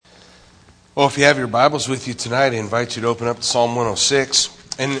Well, if you have your Bibles with you tonight, I invite you to open up to Psalm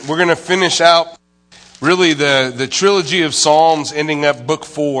 106. And we're going to finish out really the trilogy of Psalms, ending up book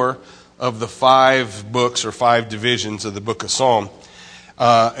 4 of the 5 books or 5 divisions of the book of Psalm.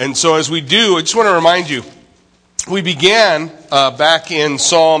 And so as we do, I just want to remind you, we began back in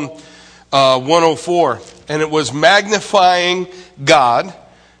Psalm 104, and it was magnifying God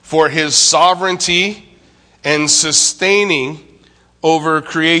for his sovereignty and sustaining over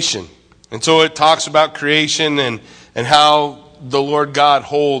creation. And so it talks about creation and how the Lord God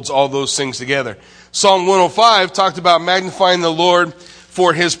holds all those things together. Psalm 105 talked about magnifying the Lord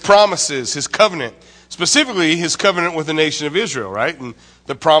for his promises, his covenant, specifically his covenant with the nation of Israel, right? And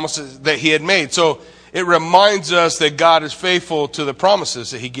the promises that he had made. So it reminds us that God is faithful to the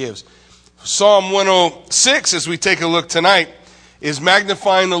promises that he gives. Psalm 106, as we take a look tonight, is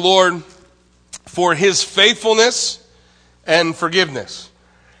magnifying the Lord for his faithfulness and forgiveness.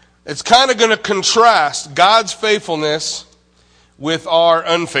 It's kind of going to contrast God's faithfulness with our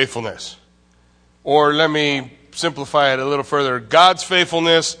unfaithfulness. Or let me simplify it a little further. God's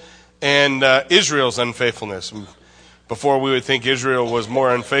faithfulness and Israel's unfaithfulness. Before we would think Israel was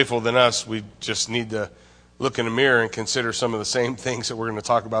more unfaithful than us, we just need to look in the mirror and consider some of the same things that we're going to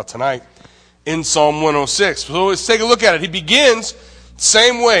talk about tonight in Psalm 106. So let's take a look at it. He begins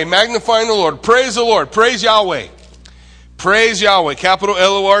same way, magnifying the Lord. Praise the Lord. Praise Yahweh. Praise Yahweh, capital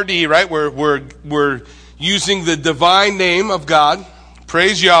L-O-R-D, right? We're using the divine name of God.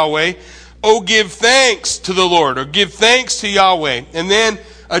 Praise Yahweh. Oh, give thanks to the Lord, or give thanks to Yahweh. And then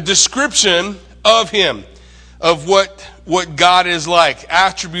a description of him, of what God is like,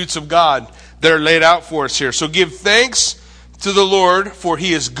 attributes of God that are laid out for us here. So give thanks to the Lord, for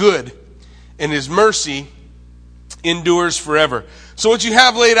he is good, and his mercy endures forever. So what you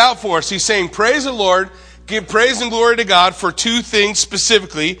have laid out for us, he's saying, praise the Lord. Give praise and glory to God for 2 things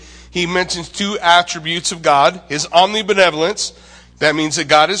specifically. He mentions 2 attributes of God. His omnibenevolence, that means that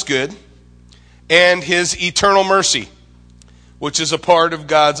God is good, and his eternal mercy, which is a part of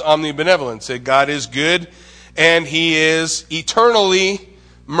God's omnibenevolence, that God is good and he is eternally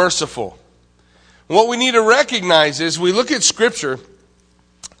merciful. What we need to recognize is, we look at Scripture,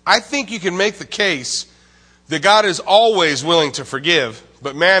 I think you can make the case that God is always willing to forgive,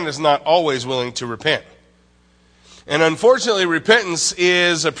 but man is not always willing to repent. And unfortunately, repentance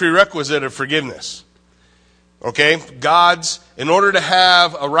is a prerequisite of forgiveness. Okay? In order to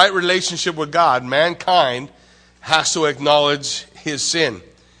have a right relationship with God, mankind has to acknowledge his sin,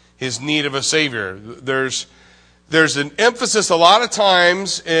 his need of a Savior. There's an emphasis a lot of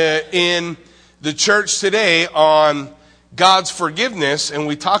times in the church today on God's forgiveness, and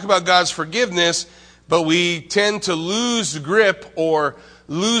we talk about God's forgiveness, but we tend to lose grip or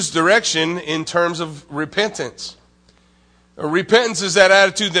lose direction in terms of repentance. Repentance is that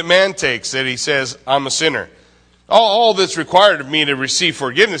attitude that man takes, that he says, I'm a sinner. All that's required of me to receive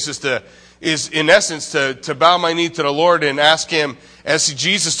forgiveness is in essence to bow my knee to the Lord and ask him, as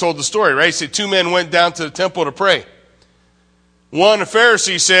Jesus told the story, right? He said 2 men went down to the temple to pray. One, a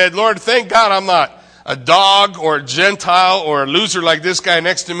Pharisee, said, Lord, thank God I'm not a dog or a Gentile or a loser like this guy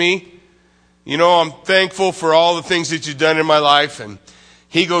next to me. You know, I'm thankful for all the things that you've done in my life. And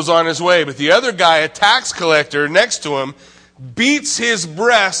he goes on his way. But the other guy, a tax collector next to him, beats his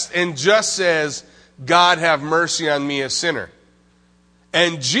breast and just says, God have mercy on me, a sinner.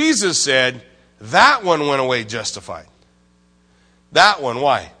 And Jesus said, that one went away justified. That one,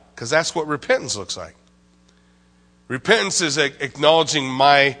 why? Because that's what repentance looks like. Repentance is acknowledging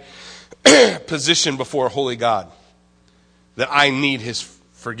my position before a holy God. That I need his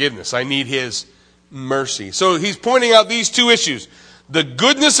forgiveness. I need his mercy. So he's pointing out these 2 issues. The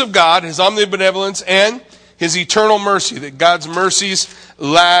goodness of God, his omnibenevolence, and his eternal mercy, that God's mercies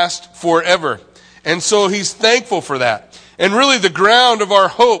last forever. And so he's thankful for that. And really the ground of our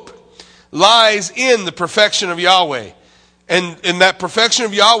hope lies in the perfection of Yahweh. And that perfection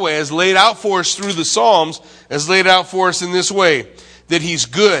of Yahweh is laid out for us through the Psalms, as laid out for us in this way, that he's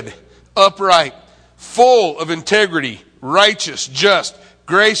good, upright, full of integrity, righteous, just,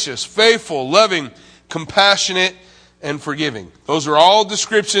 gracious, faithful, loving, compassionate, and forgiving. Those are all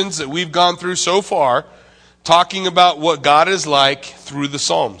descriptions that we've gone through so far, talking about what God is like through the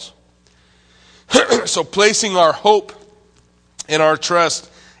Psalms. So placing our hope and our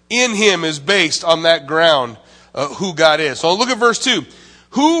trust in him is based on that ground, who God is. So look at verse 2.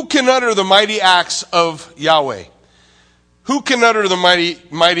 Who can utter the mighty acts of Yahweh? Who can utter the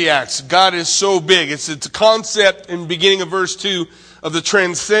mighty acts? God is so big. It's a concept in the beginning of verse 2 of the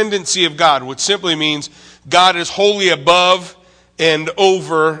transcendency of God, which simply means God is wholly above and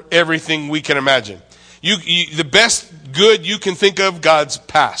over everything we can imagine. The best good you can think of, God's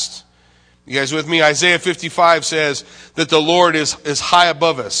past. You guys with me? Isaiah 55 says that the Lord is high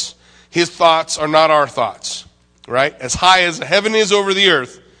above us. His thoughts are not our thoughts, right? As high as the heaven is over the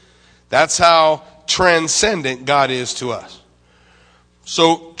earth, that's how transcendent God is to us.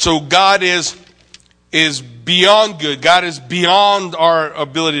 So God is beyond good. God is beyond our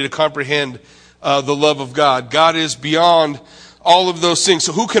ability to comprehend the love of God. God is beyond all of those things.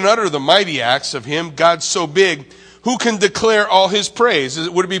 So who can utter the mighty acts of him? God's so big. Who can declare all his praise?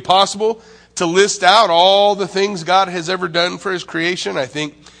 Would it be possible to list out all the things God has ever done for his creation? I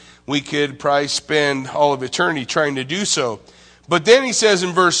think we could probably spend all of eternity trying to do so. But then he says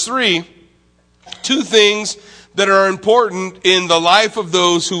in verse 3, two things that are important in the life of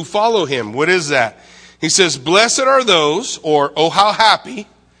those who follow him. What is that? He says, blessed are those, or oh how happy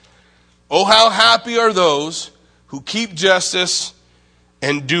are those who keep justice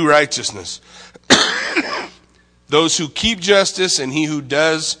and do righteousness. Those who keep justice and he who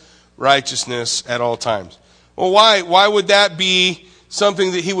does righteousness at all times. Well, why would that be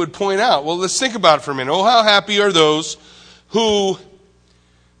something that he would point out? Well, let's think about it for a minute. Oh, how happy are those who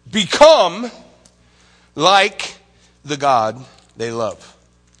become like the God they love.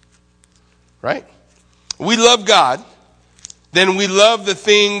 Right? We love God, then we love the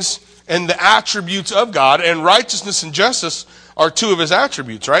things and the attributes of God, and righteousness and justice are two of his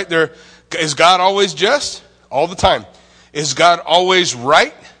attributes, right? Is God always just? All the time. Is God always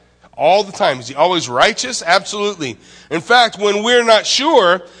right? All the time. Is he always righteous? Absolutely. In fact, when we're not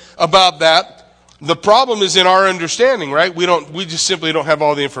sure about that, the problem is in our understanding, right? We just simply don't have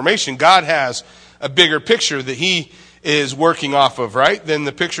all the information. God has a bigger picture that he is working off of, right? Than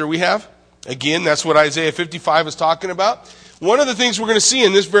the picture we have. Again, that's what Isaiah 55 is talking about. One of the things we're going to see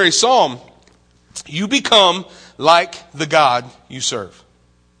in this very psalm, you become like the God you serve.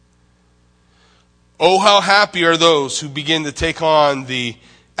 Oh, how happy are those who begin to take on the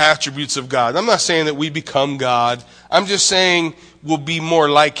attributes of God. I'm not saying that we become God. I'm just saying we'll be more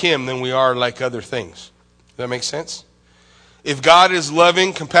like him than we are like other things. Does that make sense? If God is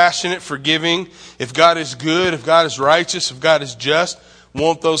loving, compassionate, forgiving, if God is good, if God is righteous, if God is just,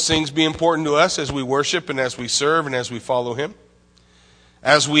 won't those things be important to us as we worship and as we serve and as we follow him?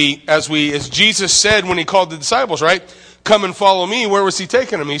 As Jesus said when he called the disciples, right? Come and follow me. Where was he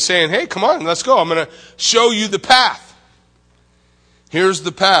taking them? He's saying, hey, come on, let's go. I'm going to show you the path. Here's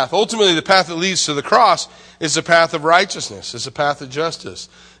the path. Ultimately, the path that leads to the cross is the path of righteousness. It's the path of justice.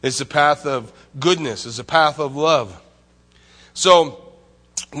 It's the path of goodness. It's the path of love. So,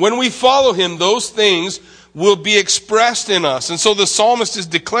 when we follow him, those things will be expressed in us. And so the psalmist is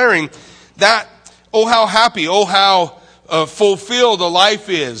declaring that, oh, how happy, oh, how fulfilled a life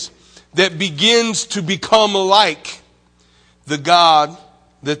is that begins to become like the God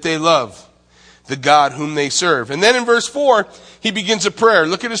that they love, the God whom they serve. And then in verse 4, he begins a prayer.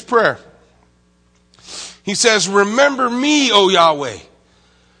 Look at his prayer. He says, remember me, O Yahweh.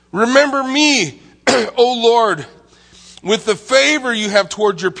 Remember me, O Lord, with the favor you have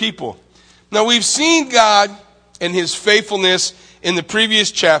toward your people. Now we've seen God and his faithfulness in the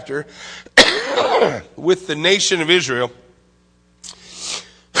previous chapter with the nation of Israel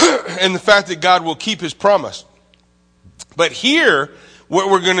and the fact that God will keep his promise. But here, what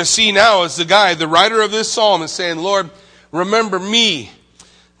we're going to see now is the writer of this psalm is saying, Lord, remember me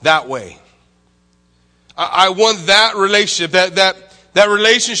that way. I want that relationship, that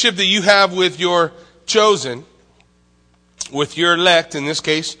relationship that you have with your chosen, with your elect, in this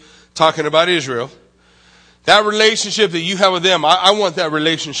case, talking about Israel. That relationship that you have with them, I want that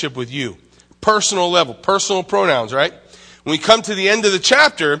relationship with you. Personal level, personal pronouns, right? When we come to the end of the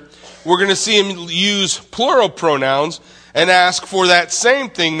chapter, we're going to see him use plural pronouns and ask for that same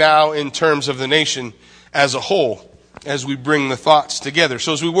thing now in terms of the nation as a whole, as we bring the thoughts together.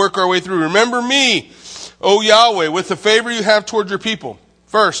 So as we work our way through, remember me, O Yahweh, with the favor you have toward your people.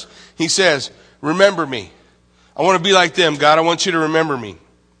 First, he says, remember me. I want to be like them, God. I want you to remember me.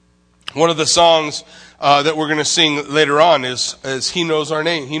 One of the songs that we're going to sing later on is He Knows Our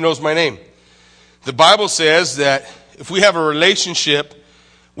Name. He knows my name. The Bible says that if we have a relationship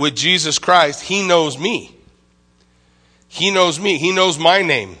with Jesus Christ, He knows me. He knows me. He knows my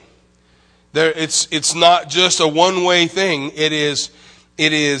name. It's not just a one-way thing. It is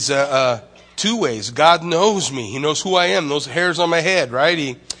two ways. God knows me. He knows who I am. Those hairs on my head,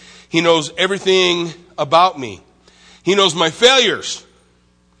 right? He knows everything about me. He knows my failures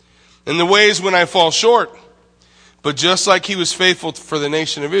and the ways when I fall short. But just like he was faithful for the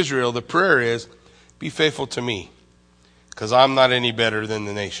nation of Israel, the prayer is, be faithful to me, because I'm not any better than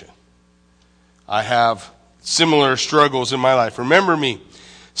the nation. I have similar struggles in my life. Remember me.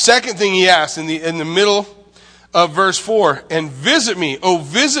 Second thing he asks in the middle of verse 4. And visit me, oh,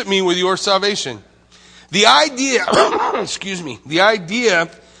 visit me with your salvation. The idea, the idea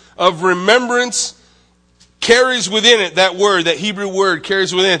of remembrance carries within it that word, that Hebrew word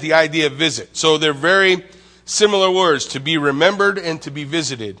carries within it the idea of visit. So they're very similar words. To be remembered and to be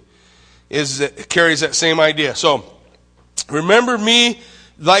visited carries that same idea. So, remember me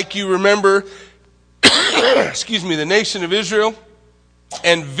like you remember, the nation of Israel,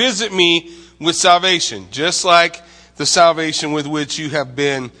 and visit me with salvation, just like the salvation with which you have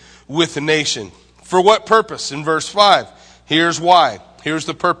been with the nation. For what purpose? In verse 5, here's why. Here's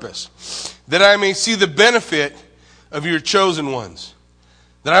the purpose. That I may see the benefit of your chosen ones.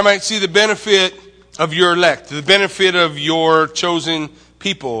 That I might see the benefit of your elect, the benefit of your chosen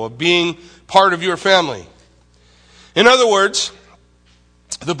people, of being part of your family. In other words,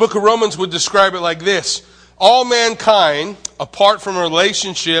 the book of Romans would describe it like this. All mankind, apart from a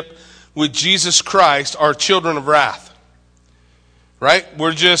relationship with Jesus Christ, are children of wrath. Right?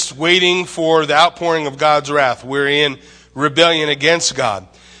 We're just waiting for the outpouring of God's wrath. We're in rebellion against God.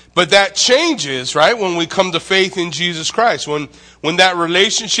 But that changes, right, when we come to faith in Jesus Christ. When that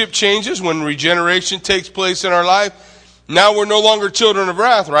relationship changes, when regeneration takes place in our life, now we're no longer children of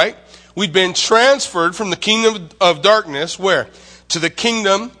wrath, right? We've been transferred from the kingdom of darkness, where? To the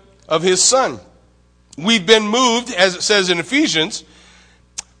kingdom of his Son. We've been moved, as it says in Ephesians,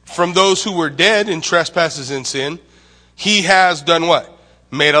 from those who were dead in trespasses and sin. He has done what?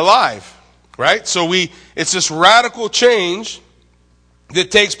 Made alive, right? So it's this radical change that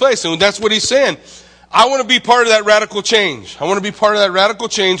takes place. And that's what he's saying. I want to be part of that radical change. I want to be part of that radical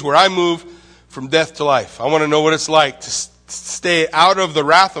change where I move from death to life. I want to know what it's like to stay out of the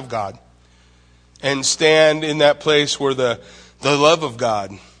wrath of God and stand in that place where the love of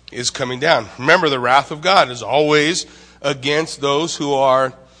God is coming down. Remember, the wrath of God is always against those who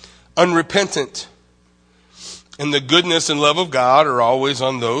are unrepentant. And the goodness and love of God are always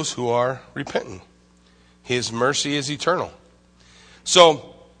on those who are repentant. His mercy is eternal.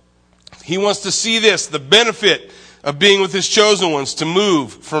 So, he wants to see this, the benefit of being with his chosen ones, to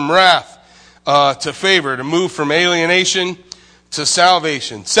move from wrath to favor, to move from alienation to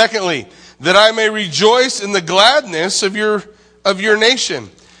salvation. Secondly, that I may rejoice in the gladness of your nation.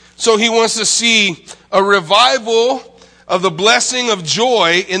 So he wants to see a revival of the blessing of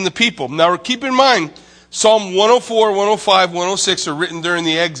joy in the people. Now, keep in mind, Psalm 104, 105, 106 are written during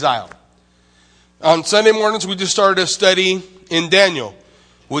the exile. On Sunday mornings, we just started a study in Daniel,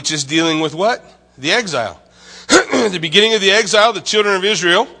 which is dealing with what? The exile. At the beginning of the exile, the children of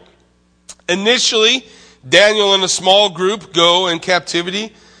Israel, initially, Daniel and a small group go in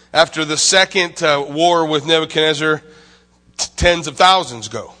captivity. After the second war with Nebuchadnezzar, tens of thousands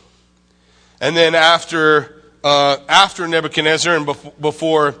go. And then after Nebuchadnezzar and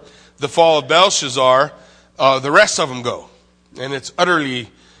before the fall of Belshazzar, the rest of them go. And it's utterly,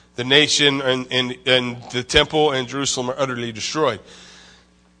 the nation and the temple and Jerusalem are utterly destroyed.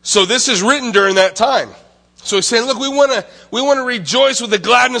 So this is written during that time. So he's saying, look, we want to rejoice with the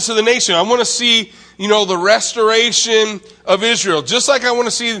gladness of the nation. I want to see, the restoration of Israel. Just like I want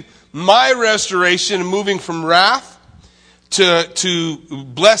to see my restoration moving from wrath to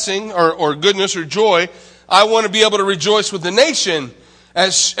blessing or goodness or joy. I want to be able to rejoice with the nation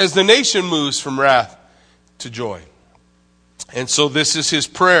as the nation moves from wrath to joy. And so this is his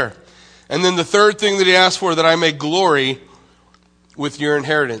prayer. And then the third thing that he asked for, that I may glory with your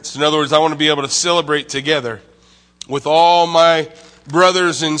inheritance. In other words, I want to be able to celebrate together with all my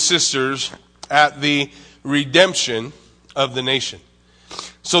brothers and sisters at the redemption of the nation.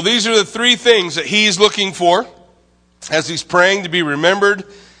 So these are the three things that he's looking for as he's praying to be remembered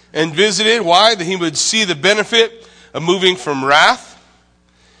and visited. Why? That he would see the benefit of moving from wrath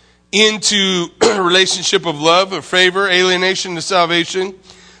into a relationship of love, of favor, alienation to salvation,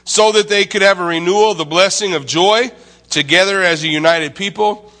 so that they could have a renewal, the blessing of joy together as a united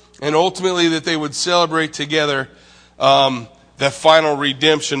people, and ultimately that they would celebrate together the final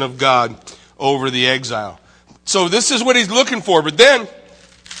redemption of God over the exile. So this is what he's looking for. But then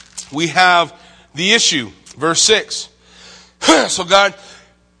we have the issue. Verse 6. So God,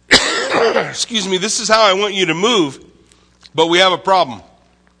 this is how I want you to move, but we have a problem.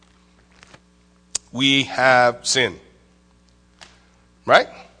 We have sin. Right?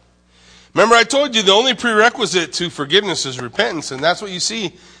 Remember, I told you the only prerequisite to forgiveness is repentance, and that's what you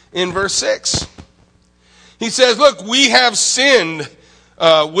see in verse 6. He says, look, we have sinned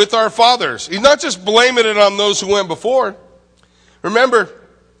with our fathers. He's not just blaming it on those who went before. Remember,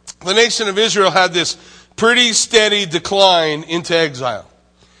 the nation of Israel had this pretty steady decline into exile.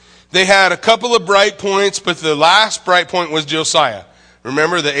 They had a couple of bright points, but the last bright point was Josiah.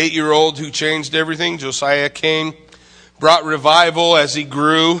 Remember the 8-year-old who changed everything? Josiah came, brought revival as he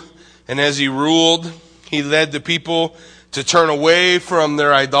grew and as he ruled. He led the people to turn away from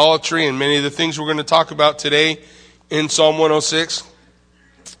their idolatry and many of the things we're going to talk about today in Psalm 106.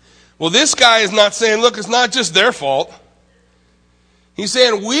 Well, this guy is not saying, look, it's not just their fault. He's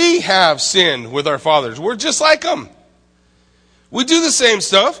saying we have sinned with our fathers. We're just like them. We do the same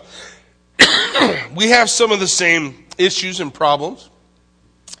stuff. We have some of the same issues and problems.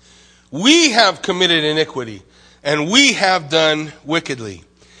 We have committed iniquity, and we have done wickedly.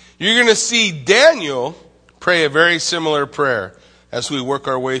 You're going to see Daniel pray a very similar prayer as we work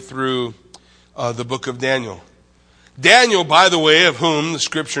our way through the book of Daniel. Daniel, by the way, of whom the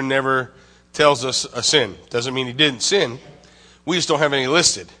scripture never tells us a sin. Doesn't mean he didn't sin. We just don't have any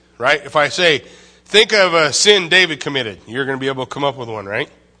listed, right? If I say, think of a sin David committed, you're going to be able to come up with one, right?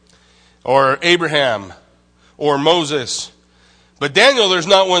 Or Abraham, or Moses. But Daniel, there's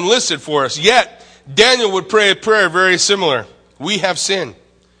not one listed for us. Yet, Daniel would pray a prayer very similar. We have sinned.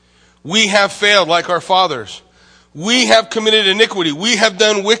 We have failed like our fathers. We have committed iniquity. We have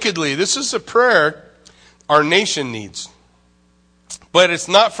done wickedly. This is a prayer our nation needs. But it's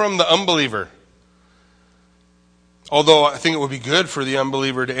not from the unbeliever. Although I think it would be good for the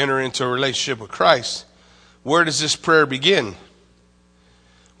unbeliever to enter into a relationship with Christ. Where does this prayer begin?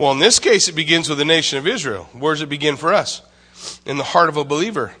 Well, in this case, it begins with the nation of Israel. Where does it begin for us? In the heart of a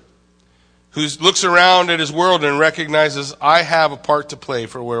believer who looks around at his world and recognizes, I have a part to play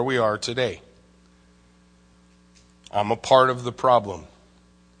for where we are today. I'm a part of the problem.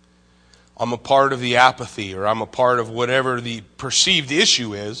 I'm a part of the apathy, or I'm a part of whatever the perceived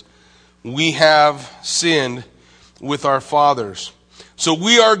issue is. We have sinned with our fathers. So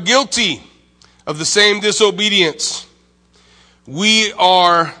we are guilty of the same disobedience. We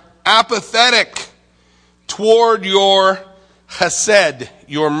are apathetic toward your chesed,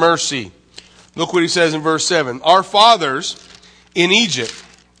 your mercy. Look what he says in verse 7. Our fathers in Egypt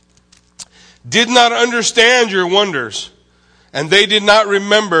did not understand your wonders, and they did not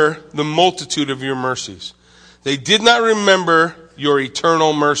remember the multitude of your mercies. They did not remember your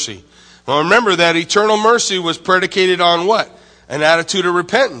eternal mercy. Now remember that eternal mercy was predicated on what? An attitude of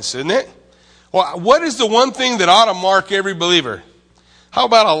repentance, isn't it? Well, what is the one thing that ought to mark every believer? How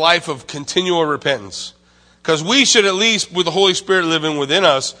about a life of continual repentance? Because we should at least, with the Holy Spirit living within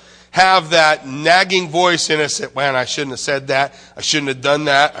us, have that nagging voice in us that, man, I shouldn't have said that. I shouldn't have done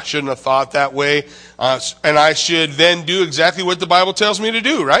that. I shouldn't have thought that way. And I should then do exactly what the Bible tells me to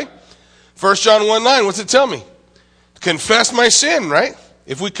do, right? 1 John 1:9, what's it tell me? Confess my sin, right?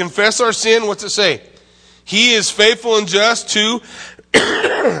 If we confess our sin, what's it say? He is faithful and just to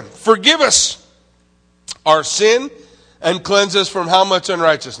forgive us our sin and cleanse us from how much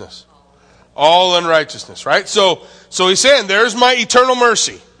unrighteousness? All unrighteousness, right? So he's saying, there's my eternal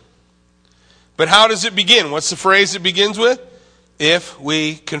mercy. But how does it begin? What's the phrase it begins with? If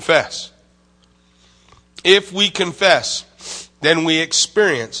we confess. If we confess, then we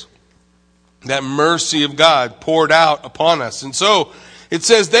experience that mercy of God poured out upon us. And so it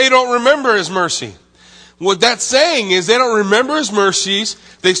says they don't remember his mercy. What that's saying is they don't remember his mercies.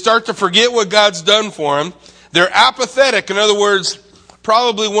 They start to forget what God's done for them. They're apathetic. In other words,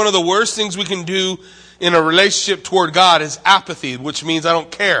 probably one of the worst things we can do in a relationship toward God is apathy, which means I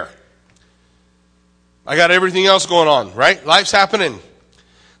don't care. I got everything else going on, right? Life's happening.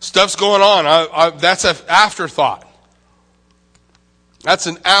 Stuff's going on. That's an afterthought. That's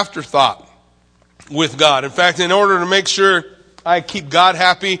an afterthought with God. In fact, in order to make sure I keep God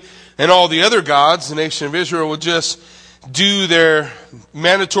happy and all the other gods, the nation of Israel would just do their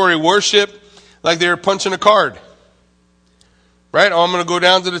mandatory worship like they were punching a card. Right? Oh, I'm going to go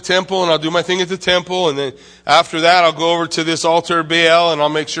down to the temple and I'll do my thing at the temple. And then after that, I'll go over to this altar of Baal and I'll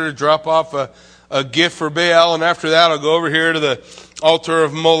make sure to drop off a gift for Baal. And after that, I'll go over here to the altar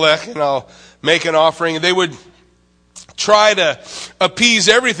of Molech and I'll make an offering. And they would try to appease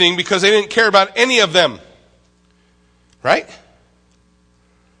everything because they didn't care about any of them. Right?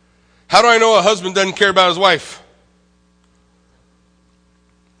 How do I know a husband doesn't care about his wife?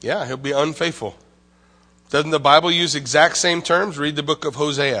 Yeah, he'll be unfaithful. Doesn't the Bible use exact same terms? Read the book of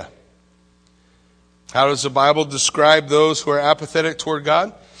Hosea. How does the Bible describe those who are apathetic toward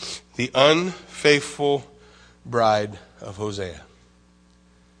God? The unfaithful bride of Hosea,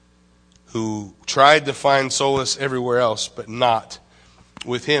 who tried to find solace everywhere else, but not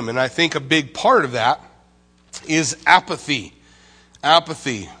with him. And I think a big part of that is apathy.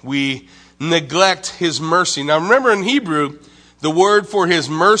 Apathy. We neglect his mercy. Now remember, in Hebrew, the word for his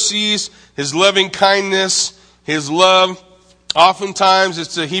mercies, his loving kindness, his love, oftentimes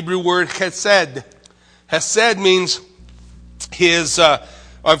it's the Hebrew word chesed. Chesed means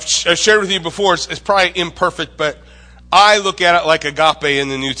I've shared with you before, it's probably imperfect, but I look at it like agape in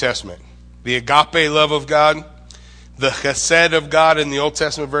the New Testament. The agape love of God, the chesed of God in the Old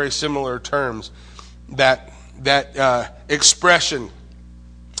Testament, very similar terms. That expression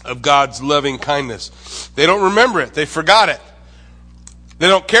of God's loving kindness. They don't remember it. They forgot it. They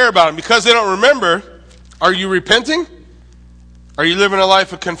don't care about it. Because they don't remember, are you repenting? Are you living a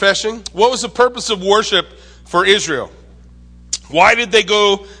life of confession? What was the purpose of worship for Israel? Why did they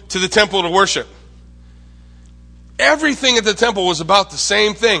go to the temple to worship? Everything at the temple was about the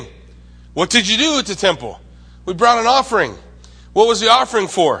same thing. What did you do at the temple? We brought an offering. What was the offering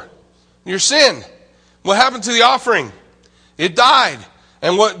for? Your sin. What happened to the offering? It died.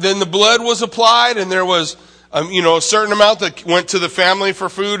 And then the blood was applied, and there was a certain amount that went to the family for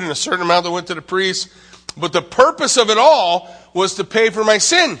food and a certain amount that went to the priest. But the purpose of it all was to pay for my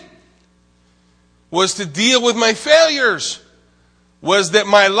sin. Was to deal with my failures. Was that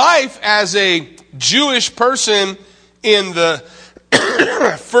my life as a Jewish person in the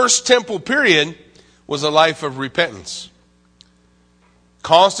first temple period was a life of repentance.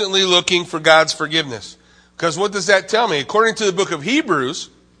 Constantly looking for God's forgiveness. Because what does that tell me? According to the book of Hebrews,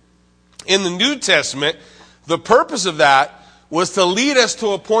 in the New Testament, the purpose of that was to lead us to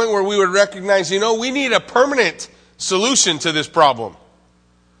a point where we would recognize, we need a permanent solution to this problem.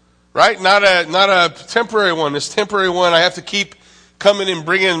 Right? Not a temporary one. This temporary one, I have to keep coming and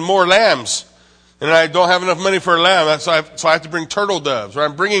bringing more lambs. And I don't have enough money for a lamb, so I have to bring turtle doves. Or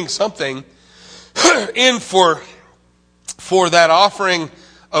I'm bringing something in for that offering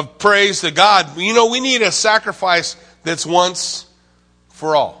of praise to God. We need a sacrifice that's once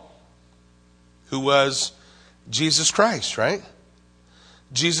for all. Who was Jesus Christ, right?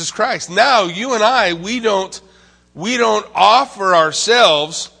 Jesus Christ. Now, you and I, we don't offer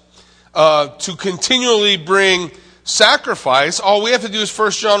ourselves to continually bring sacrifice. All we have to do is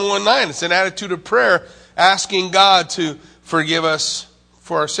 1 John 1:9. It's an attitude of prayer, asking God to forgive us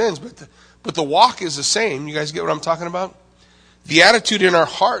for our sins. But the walk is the same. You guys get what I'm talking about? The attitude in our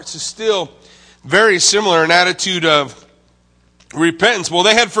hearts is still very similar, an attitude of repentance. Well,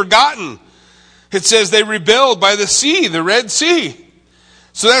 they had forgotten. It says they rebelled by the sea, the Red Sea.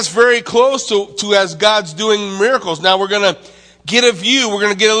 So that's very close to as God's doing miracles. Now we're going to get a view. We're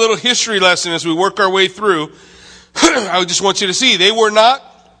going to get a little history lesson as we work our way through. I just want you to see, they were not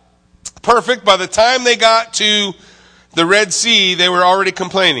perfect. By the time they got to the Red Sea, they were already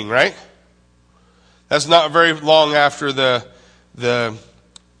complaining, right? That's not very long after the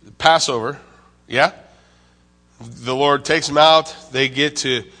Passover. Yeah? The Lord takes them out. They get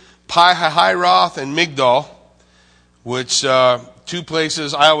to Pi-hahiroth and Migdol, which two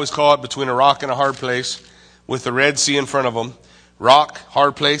places, I always call it between a rock and a hard place, with the Red Sea in front of them. Rock,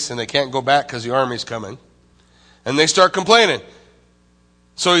 hard place, and they can't go back because the army's coming. And they start complaining.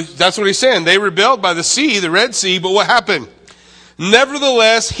 So that's what he's saying. They rebelled by the sea, the Red Sea, but what happened?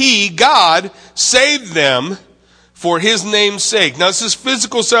 Nevertheless, he, God, saved them for his name's sake. Now, this is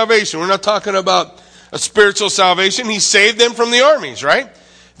physical salvation. We're not talking about a spiritual salvation. He saved them from the armies, right?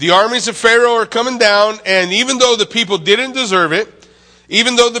 The armies of Pharaoh are coming down, and even though the people didn't deserve it,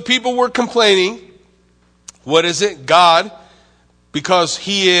 even though the people were complaining, what is it? God, because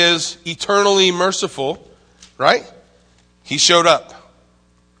he is eternally merciful, right? He showed up.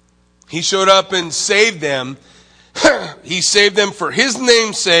 He showed up and saved them. He saved them for his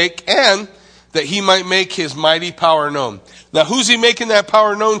name's sake and that he might make his mighty power known. Now, who's he making that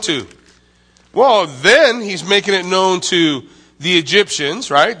power known to? Well, then he's making it known to the Egyptians,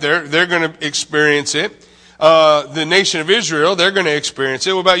 right? They're going to experience it. The nation of Israel, they're going to experience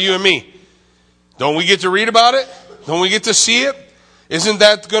it. What about you and me? Don't we get to read about it? Don't we get to see it? Isn't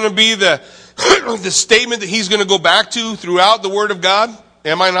that going to be the statement that he's going to go back to throughout the Word of God?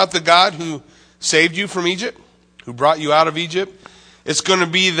 Am I not the God who saved you from Egypt? Who brought you out of Egypt? It's going to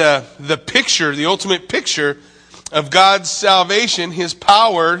be the picture, the ultimate picture of God's salvation, his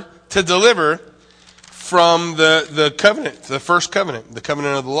power to deliver from the covenant, the first covenant, the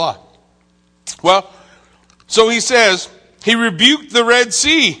covenant of the law. Well, so he says, he rebuked the Red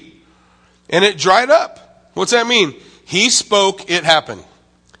Sea and it dried up. What's that mean? He spoke, it happened.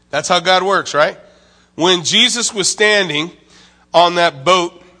 That's how God works, right? When Jesus was standing on that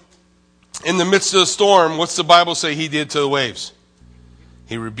boat in the midst of the storm, what's the Bible say he did to the waves?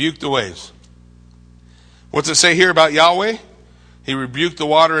 He rebuked the waves. What's it say here about Yahweh? He rebuked the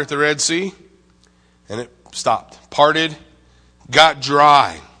water at the Red Sea, and it stopped, parted, got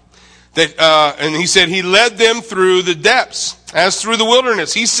dry. And he said he led them through the depths, as through the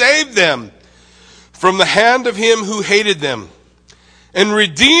wilderness. He saved them from the hand of him who hated them, and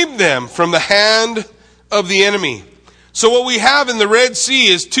redeemed them from the hand of the enemy. So what we have in the Red Sea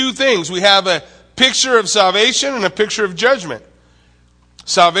is two things. We have a picture of salvation and a picture of judgment.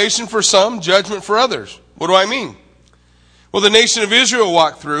 Salvation for some, judgment for others. What do I mean? Well, the nation of Israel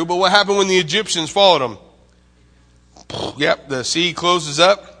walked through, but what happened when the Egyptians followed them? Yep, the sea closes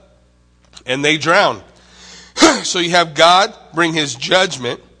up and they drown. So you have God bring his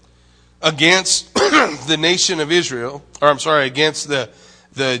judgment against the nation of Israel, against the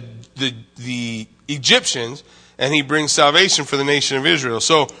Egyptians, and he brings salvation for the nation of Israel.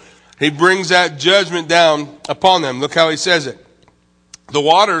 So he brings that judgment down upon them. Look how he says it. The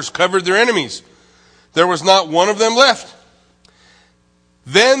waters covered their enemies. There was not one of them left.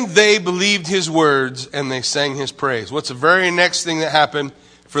 Then they believed his words and they sang his praise. What's the very next thing that happened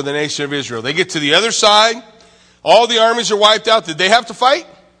for the nation of Israel? They get to the other side. All the armies are wiped out. Did they have to fight?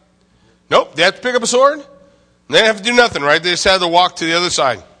 Nope. They have to pick up a sword. They didn't have to do nothing, right? They just had to walk to the other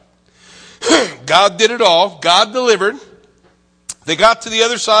side. God did it all. God delivered. They got to the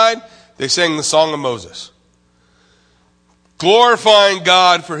other side. They sang the song of Moses, glorifying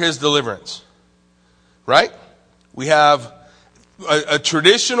God for his deliverance. Right? We have a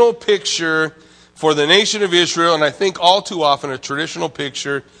traditional picture for the nation of Israel, and I think all too often a traditional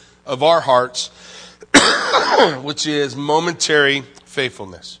picture of our hearts, which is momentary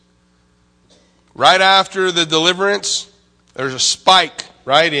faithfulness. Right after the deliverance, there's a spike,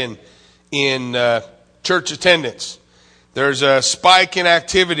 right, in church attendance. There's a spike in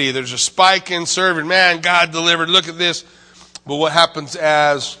activity. There's a spike in serving. Man, God delivered. Look at this. But what happens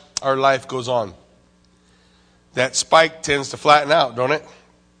as our life goes on? That spike tends to flatten out, don't it?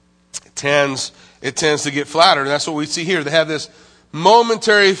 It tends to get flatter. And that's what we see here. They have this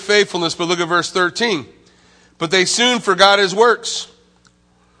momentary faithfulness. But look at verse 13. But they soon forgot his works.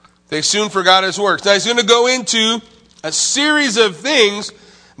 They soon forgot his works. Now he's going to go into a series of things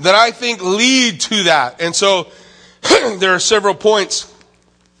that I think lead to that. And so there are several points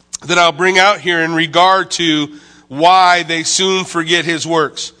that I'll bring out here in regard to why they soon forget his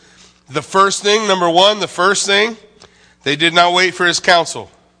works. The first thing, they did not wait for his counsel.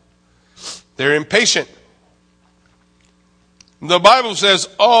 They're impatient. The Bible says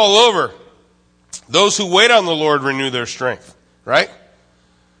all over, those who wait on the Lord renew their strength, right?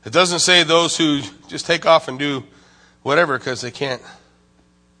 It doesn't say those who just take off and do whatever because they can't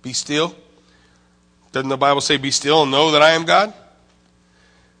be still. Doesn't the Bible say, be still and know that I am God?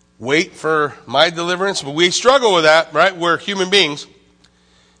 Wait for my deliverance. But we struggle with that, right? We're human beings.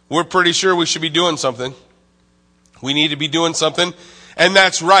 We're pretty sure we should be doing something. We need to be doing something. And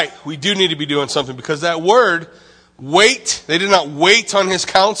that's right. We do need to be doing something because that word, wait, they did not wait on his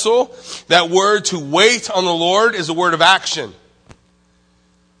counsel. That word to wait on the Lord is a word of action.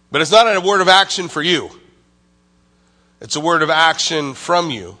 But it's not a word of action for you. It's a word of action from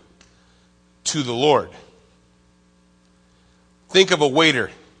you to the Lord. Think of a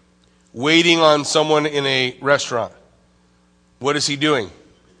waiter waiting on someone in a restaurant. What is he doing?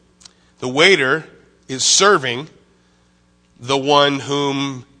 The waiter is serving the one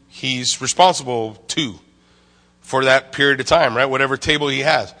whom he's responsible to for that period of time, right? Whatever table he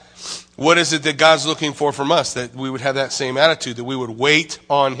has. What is it that God's looking for from us? That we would have that same attitude, that we would wait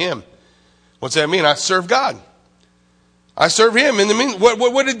on him. What's that mean? I serve God. I serve him.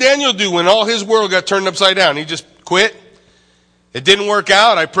 What did Daniel do when all his world got turned upside down? He just quit. It didn't work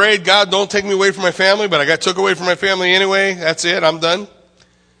out. I prayed, God, don't take me away from my family, but I got took away from my family anyway. That's it. I'm done.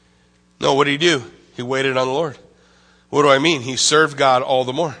 No, what did he do? He waited on the Lord. What do I mean? He served God all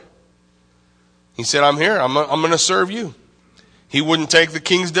the more. He said, I'm here. I'm going to serve you. He wouldn't take the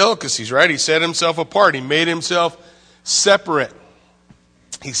king's delicacies, right? He set himself apart. He made himself separate.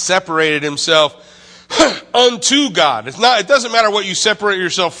 He separated himself unto God. It doesn't matter what you separate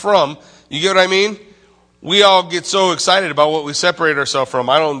yourself from. You get what I mean? We all get so excited about what we separate ourselves from.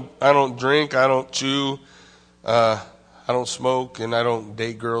 I don't drink, I don't chew, I don't smoke, and I don't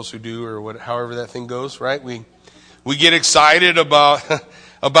date girls who do, or however that thing goes, right? We get excited about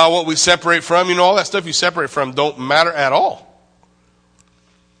what we separate from. You know, all that stuff you separate from don't matter at all.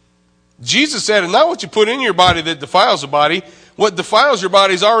 Jesus said, and not what you put in your body that defiles the body. What defiles your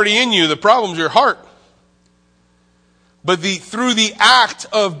body is already in you. The problem's your heart. But through the act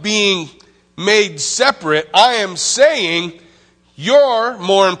of being made separate, I am saying, you're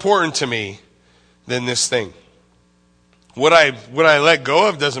more important to me than this thing. What I let go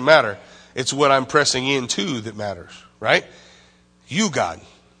of doesn't matter. It's what I'm pressing into that matters, right? You, God.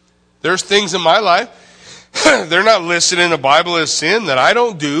 There's things in my life, they're not listed in the Bible as sin that I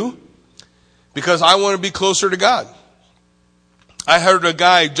don't do because I want to be closer to God. I heard a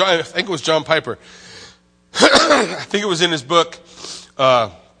guy, I think it was John Piper, I think it was in his book,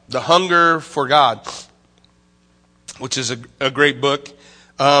 The Hunger for God. which is a great book.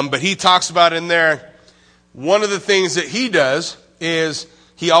 But he talks about in there, one of the things that he does is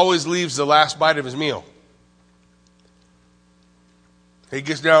he always leaves the last bite of his meal. He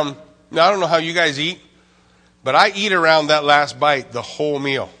gets down. Now, I don't know how you guys eat, but I eat around that last bite the whole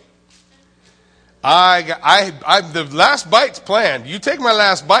meal. The last bite's planned. You take my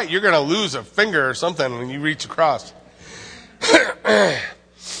last bite, you're going to lose a finger or something when you reach across.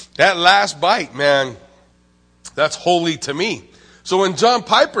 That last bite, man, that's holy to me. So when John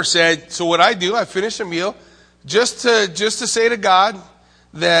Piper said, so what I do, I finish a meal just to say to God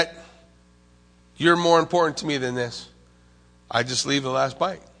that you're more important to me than this. I just leave the last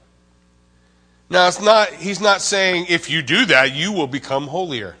bite. Now, he's not saying if you do that, you will become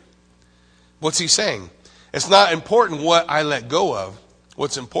holier. What's he saying? It's not important what I let go of.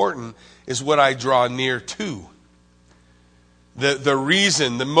 What's important is what I draw near to. The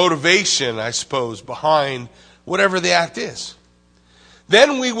reason, the motivation, I suppose, behind whatever the act is.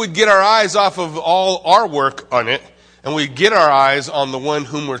 Then we would get our eyes off of all our work on it, and we get our eyes on the one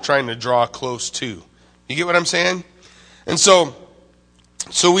whom we're trying to draw close to. You get what I'm saying? And so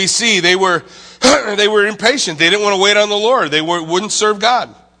we see they were impatient. They didn't want to wait on the Lord. They wouldn't serve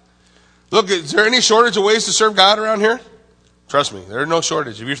God. Look, is there any shortage of ways to serve God around here? Trust me, there's no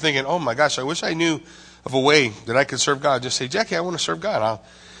shortage. If you're thinking, oh my gosh, I wish I knew of a way that I could serve God, just say, Jackie, I want to serve God.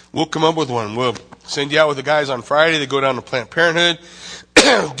 We'll come up with one. We'll send you out with the guys on Friday. They go down to Planned Parenthood,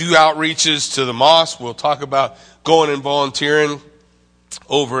 do outreaches to the mosque. We'll talk about going and volunteering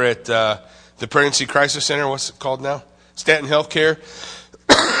over at the Pregnancy Crisis Center. What's it called now? Stanton Healthcare.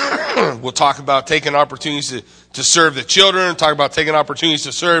 We'll talk about taking opportunities to serve the children, talk about taking opportunities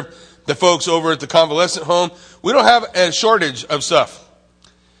to serve the folks over at the convalescent home. We don't have a shortage of stuff.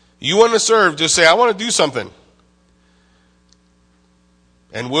 You want to serve, just say, I want to do something.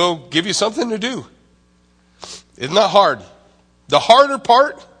 And we'll give you something to do. It's not hard. The harder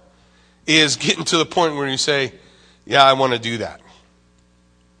part is getting to the point where you say, yeah, I want to do that.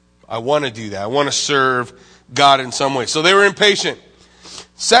 I want to do that. I want to serve God in some way. So they were impatient.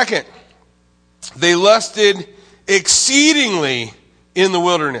 Second, they lusted exceedingly in the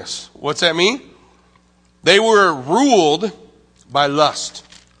wilderness. What's that mean? They were ruled by lust.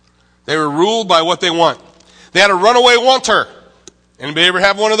 They were ruled by what they want. They had a runaway wanter. Anybody ever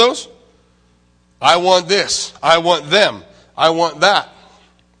have one of those? I want this. I want them. I want that.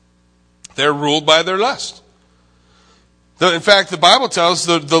 They're ruled by their lust. In fact, the Bible tells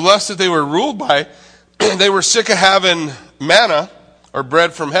the lust that they were ruled by, they were sick of having manna or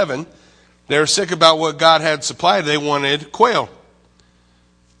bread from heaven. They were sick about what God had supplied. They wanted quail.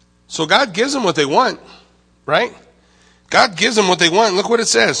 So God gives them what they want, right? God gives them what they want. Look what it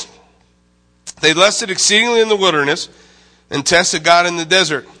says. They lusted exceedingly in the wilderness and tested God in the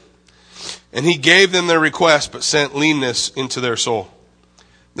desert. And he gave them their request, but sent leanness into their soul.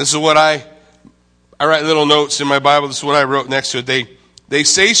 This is what I write little notes in my Bible. This is what I wrote next to it. They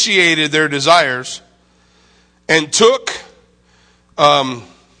satiated their desires and took what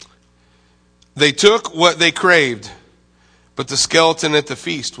they craved, but the skeleton at the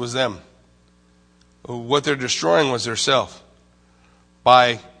feast was them. What they're destroying was their self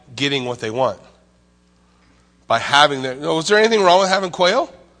by getting what they want. By having their... Was there anything wrong with having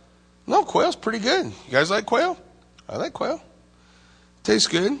quail? No, quail's pretty good. You guys like quail? I like quail. Tastes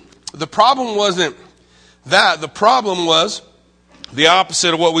good. The problem wasn't that. The problem was the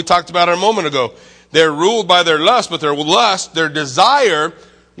opposite of what we talked about a moment ago. They're ruled by their lust, but their lust, their desire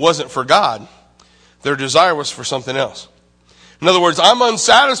wasn't for God. Their desire was for something else. In other words, I'm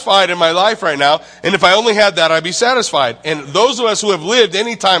unsatisfied in my life right now, and if I only had that, I'd be satisfied. And those of us who have lived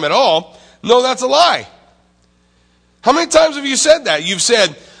any time at all know that's a lie. How many times have you said that? You've said,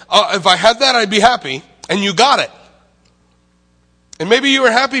 if I had that, I'd be happy, and you got it. And maybe you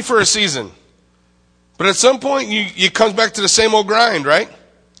were happy for a season. But at some point, it comes back to the same old grind, right?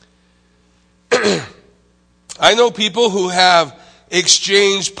 I know people who have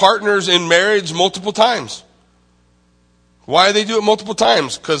exchanged partners in marriage multiple times. Why do they do it multiple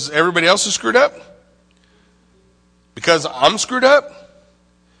times? Because everybody else is screwed up? Because I'm screwed up?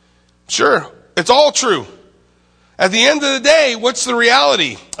 Sure, it's all true. At the end of the day, what's the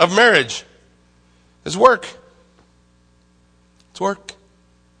reality of marriage? It's work. It's work.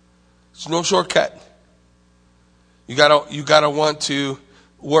 It's no shortcut. You gotta want to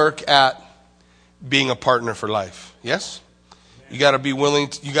work at being a partner for life. Yes? You gotta be willing,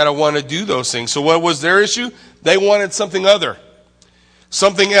 you gotta want to do those things. So what was their issue? They wanted something other.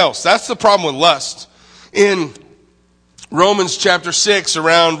 Something else. That's the problem with lust. In Romans chapter 6,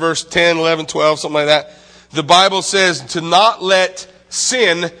 around verse 10, 11, 12, something like that, the Bible says to not let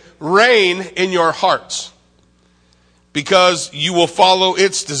sin reign in your hearts. because you will follow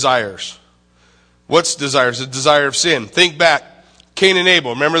its desires. What's desires? The desire of sin. Think back. Cain and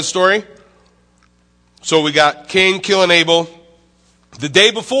Abel. Remember the story? So we got Cain killing Abel. The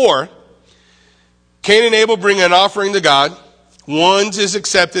day before, Cain and Abel bring an offering to God. One's is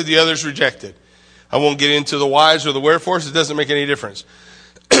accepted, the other's rejected. I won't get into the whys or the wherefores. It doesn't make any difference.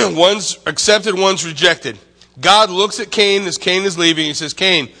 One's accepted, one's rejected. God looks at Cain as Cain is leaving. He says,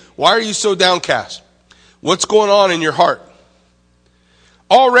 Cain, why are you so downcast? What's going on in your heart?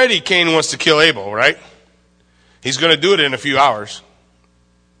 Already Cain wants to kill Abel, right? He's going to do it in a few hours.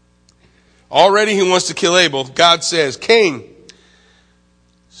 Already he wants to kill Abel. God says, Cain,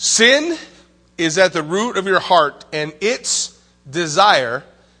 sin is at the root of your heart, and its desire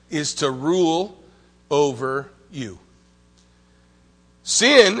is to rule over you.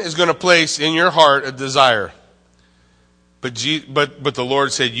 Sin is going to place in your heart a desire. But the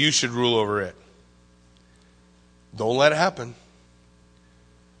Lord said you should rule over it. Don't let it happen.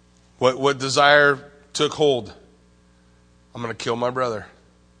 What desire took hold? I'm going to kill my brother.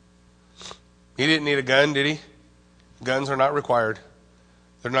 He didn't need a gun, did he? Guns are not required.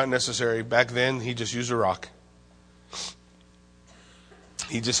 They're not necessary. Back then, he just used a rock.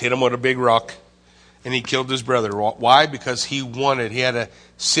 He just hit him with a big rock, and he killed his brother. Why? Because he had a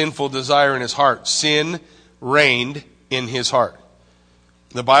sinful desire in his heart. Sin reigned in his heart.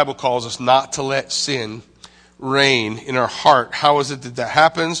 The Bible calls us not to let sin reign in our heart. How is it that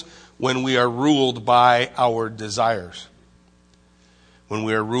happens? When we are ruled by our desires. When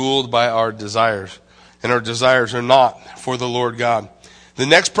we are ruled by our desires. And our desires are not for the Lord God. The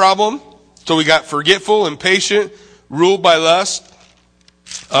next problem, so we got forgetful, impatient, ruled by lust.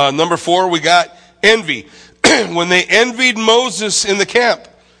 Number 4, we got envy. When they envied Moses in the camp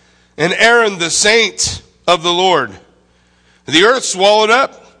and Aaron, the saint of the Lord, the earth swallowed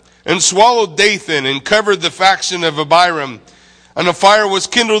up and swallowed Dathan and covered the faction of Abiram. And a fire was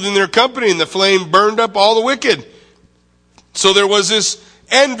kindled in their company, and the flame burned up all the wicked. So there was this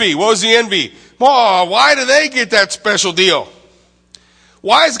envy. What was the envy? Oh, why do they get that special deal?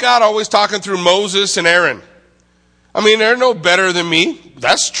 Why is God always talking through Moses and Aaron? I mean, they're no better than me.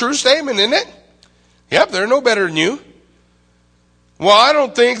 That's a true statement, isn't it? Yep, they're no better than you. Well, I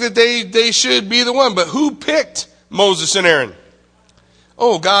don't think that they should be the one. But who picked Moses and Aaron?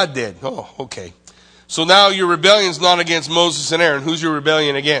 Oh, God did. Oh, okay. So now your rebellion's not against Moses and Aaron. Who's your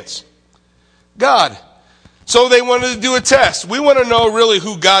rebellion against? God. So they wanted to do a test. We want to know really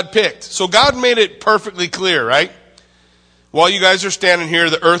who God picked. So God made it perfectly clear, right? While you guys are standing here,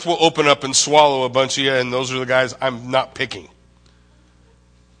 the earth will open up and swallow a bunch of you, and those are the guys I'm not picking.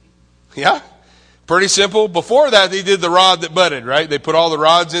 Yeah? Pretty simple. Before that, they did the rod that budded, right? They put all the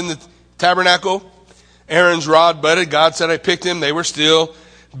rods in the tabernacle. Aaron's rod budded. God said, I picked him. They were still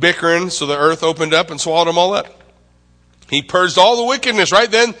bickering, so the earth opened up and swallowed them all up. He purged all the wickedness,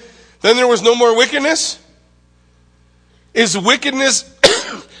 right? Then there was no more wickedness. Is wickedness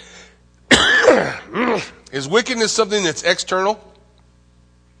is wickedness something that's external?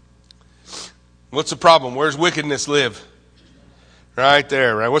 What's the problem? Where's wickedness live? Right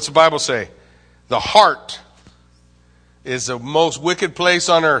there, right? What's the Bible say? The heart is the most wicked place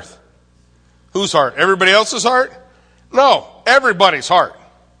on earth. Whose heart? Everybody else's heart? No, everybody's heart.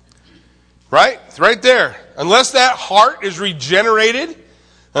 Right? It's right there. Unless that heart is regenerated,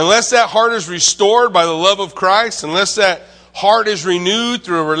 unless that heart is restored by the love of Christ, unless that heart is renewed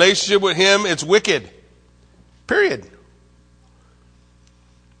through a relationship with Him, it's wicked. Period.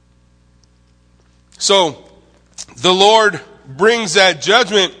 So, the Lord brings that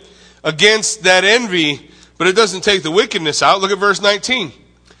judgment against that envy, but it doesn't take the wickedness out. Look at verse 19.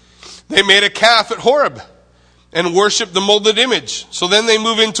 They made a calf at Horeb and worshiped the molded image. So then they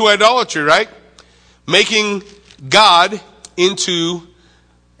move into idolatry, right? Making God into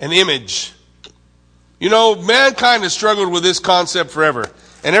an image. You know, mankind has struggled with this concept forever.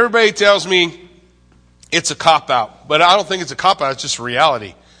 And everybody tells me it's a cop-out. But I don't think it's a cop-out, it's just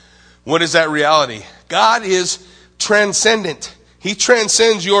reality. What is that reality? God is transcendent. He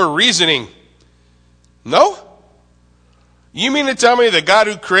transcends your reasoning. No? You mean to tell me the God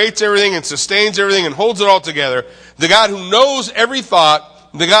who creates everything and sustains everything and holds it all together, the God who knows every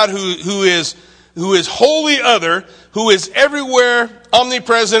thought, the God who is wholly other, who is everywhere,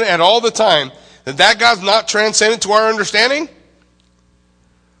 omnipresent at all the time, that God's not transcendent to our understanding?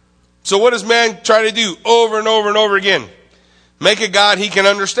 So what does man try to do over and over and over again? Make a God he can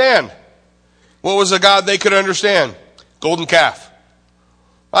understand. What was a God they could understand? Golden calf.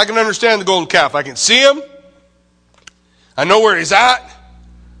 I can understand the golden calf. I can see him. I know where he's at.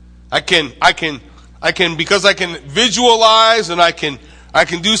 I can because I can visualize and I can I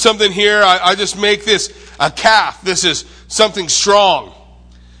can do something here. I just make this a calf. This is something strong.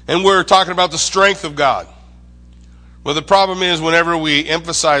 And we're talking about the strength of God. Well, the problem is whenever we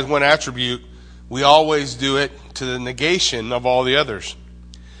emphasize one attribute, we always do it to the negation of all the others.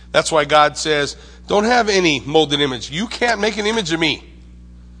 That's why God says, don't have any molded image. You can't make an image of me.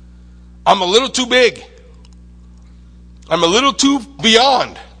 I'm a little too big. I'm a little too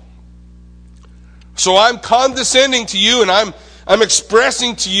beyond. So I'm condescending to you, and I'm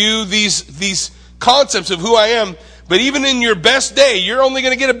expressing to you these concepts of who I am. But even in your best day, you're only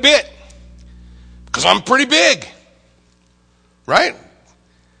going to get a bit. Because I'm pretty big. Right?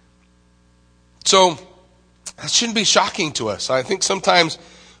 So that shouldn't be shocking to us. I think sometimes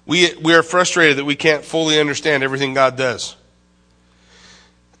we are frustrated that we can't fully understand everything God does.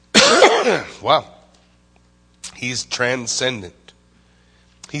 Wow. He's transcendent.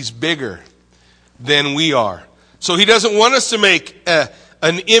 He's bigger than we are. So he doesn't want us to make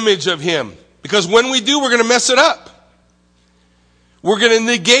an image of him. Because when we do, we're going to mess it up. We're going to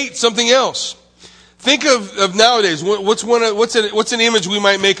negate something else. Think of nowadays, what's an image we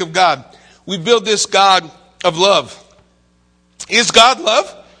might make of God? We build this God of love. Is God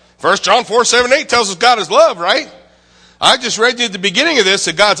love? 1 John 4:7-8 tells us God is love, right? I just read you at the beginning of this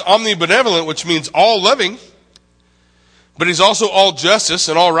that God's omnibenevolent, which means all loving. But he's also all justice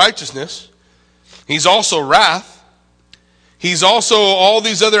and all righteousness. He's also wrath. He's also all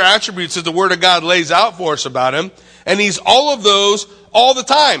these other attributes that the Word of God lays out for us about him. And he's all of those all the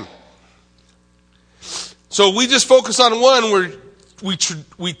time. So we just focus on one where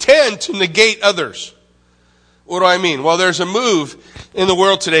we tend to negate others. What do I mean? Well, there's a move in the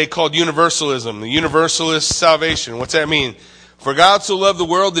world today called universalism, the universalist salvation. What's that mean? For God so loved the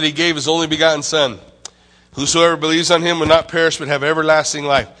world that he gave his only begotten Son. Whosoever believes on him will not perish but have everlasting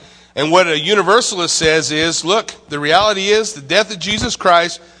life. And what a universalist says is, look, the reality is the death of Jesus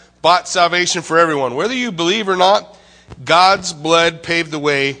Christ bought salvation for everyone. Whether you believe or not, God's blood paved the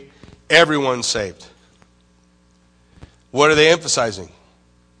way, everyone's saved. What are they emphasizing?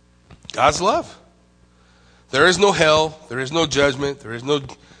 God's love. There is no hell, there is no judgment, there is none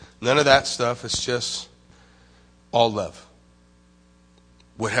of that stuff. It's just all love.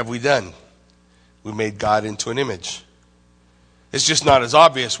 What have we done? We made God into an image. It's just not as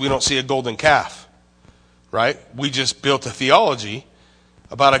obvious. We don't see a golden calf, right? We just built a theology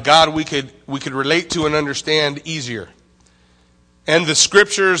about a God we could relate to and understand easier. And the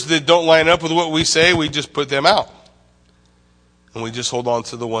scriptures that don't line up with what we say, we just put them out. And we just hold on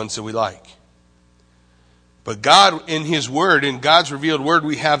to the ones that we like. But God, in his word, in God's revealed word,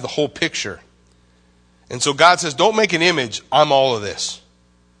 we have the whole picture. And so God says, don't make an image. I'm all of this.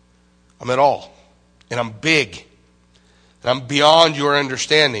 I'm it all. And I'm big. And I'm beyond your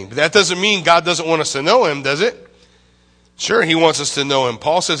understanding. But that doesn't mean God doesn't want us to know him, does it? Sure, he wants us to know him.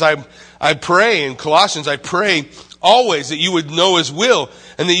 Paul says, I pray in Colossians, I pray always that you would know his will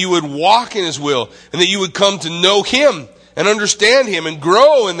and that you would walk in his will and that you would come to know him and understand him and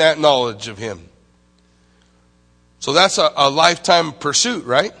grow in that knowledge of him. So that's a lifetime pursuit,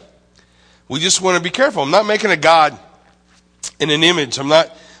 right? We just want to be careful. I'm not making a God in an image. I'm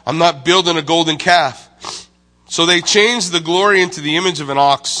not building a golden calf. So they changed the glory into the image of an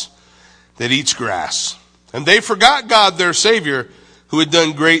ox that eats grass. And they forgot God, their Savior, who had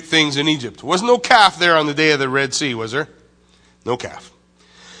done great things in Egypt. There was no calf there on the day of the Red Sea, was there? No calf.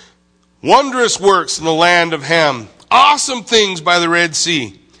 Wondrous works in the land of Ham. Awesome things by the Red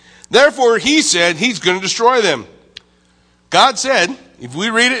Sea. Therefore, he said he's going to destroy them. God said, if we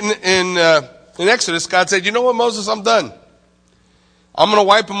read it in Exodus, God said, you know what, Moses, I'm done. I'm going to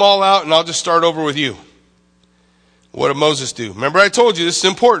wipe them all out and I'll just start over with you. What did Moses do? Remember I told you, this is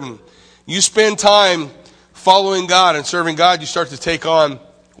important. You spend time following God and serving God, you start to take on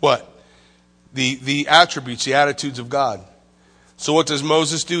what? The attributes, the attitudes of God. So what does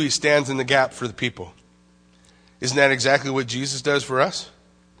Moses do? He stands in the gap for the people. Isn't that exactly what Jesus does for us?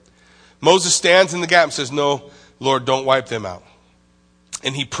 Moses stands in the gap and says, no, Lord, don't wipe them out.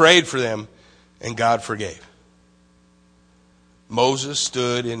 And he prayed for them, and God forgave. Moses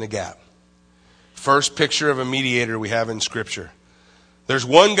stood in the gap. First picture of a mediator we have in Scripture. There's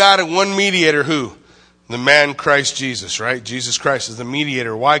one God and one mediator, who? The man Christ Jesus, right? Jesus Christ is the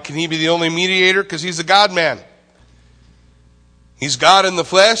mediator. Why can he be the only mediator? Because he's a God-man. He's God in the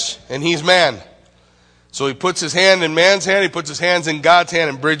flesh, and he's man. So he puts his hand in man's hand, he puts his hands in God's hand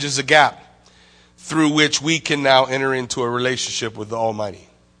and bridges the gap through which we can now enter into a relationship with the Almighty.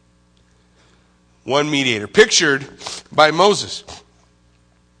 One mediator, pictured by Moses.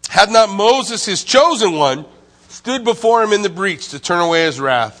 Had not Moses, his chosen one, stood before him in the breach to turn away his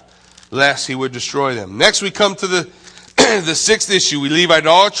wrath, lest he would destroy them. Next we come to the The sixth issue, we leave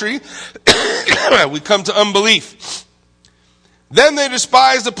idolatry. We come to unbelief. Then they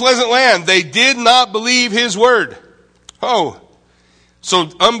despised the pleasant land. They did not believe his word. Oh, so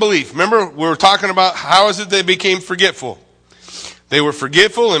unbelief. Remember, we were talking about how is it they became forgetful. They were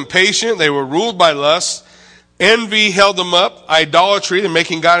forgetful, impatient. They were ruled by lust. Envy held them up. Idolatry, they're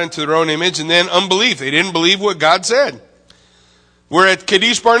making God into their own image. And then unbelief. They didn't believe what God said. We're at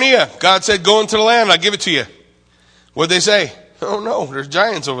Kadesh Barnea. God said, go into the land. I'll give it to you. What'd they say? Oh no, there's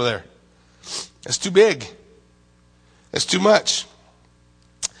giants over there. That's too big. That's too much.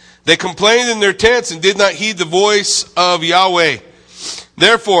 They complained in their tents and did not heed the voice of Yahweh.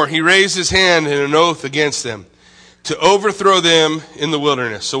 Therefore, he raised his hand in an oath against them to overthrow them in the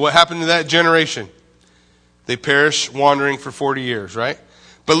wilderness. So what happened to that generation? They perished wandering for 40 years, right?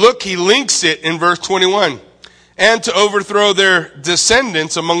 But look, he links it in verse 21. And to overthrow their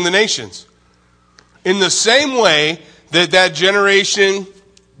descendants among the nations. In the same way that generation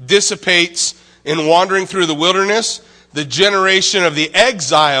dissipates in wandering through the wilderness, the generation of the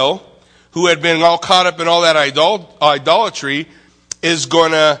exile, who had been all caught up in all that idolatry, is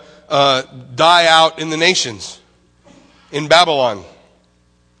going to die out in the nations, in Babylon.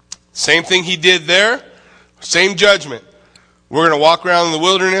 Same thing he did there, same judgment. We're going to walk around in the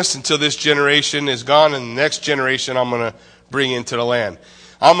wilderness until this generation is gone, and the next generation I'm going to bring into the land.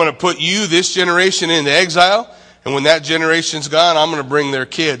 I'm going to put you, this generation, into exile, and when that generation's gone, I'm going to bring their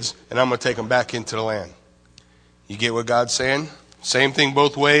kids, and I'm going to take them back into the land. You get what God's saying? Same thing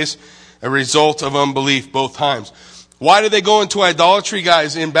both ways. A result of unbelief both times. Why did they go into idolatry,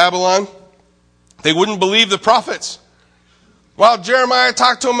 guys, in Babylon? They wouldn't believe the prophets. Well, Jeremiah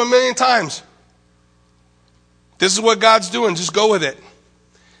talked to them 1,000,000 times. This is what God's doing. Just go with it.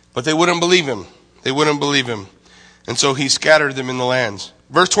 But they wouldn't believe him. They wouldn't believe him. And so he scattered them in the lands.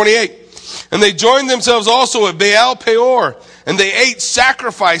 Verse 28. And they joined themselves also at Baal Peor, and they ate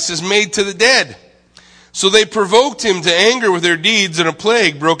sacrifices made to the dead. So they provoked him to anger with their deeds, and a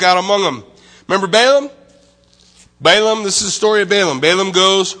plague broke out among them. Remember Balaam? Balaam, this is the story of Balaam. Balaam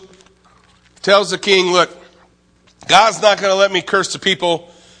goes, tells the king, look, God's not going to let me curse the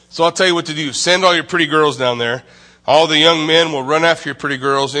people, so I'll tell you what to do. Send all your pretty girls down there. All the young men will run after your pretty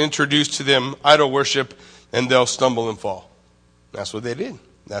girls, introduce to them idol worship, and they'll stumble and fall. That's what they did.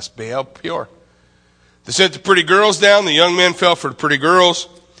 That's Baal Peor. They sent the pretty girls down. The young men fell for the pretty girls,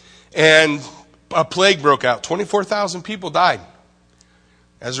 and a plague broke out. 24,000 people died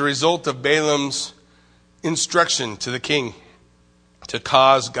as a result of Balaam's instruction to the king to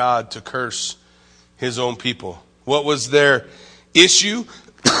cause God to curse his own people. What was their issue?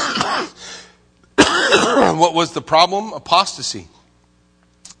 What was the problem? Apostasy.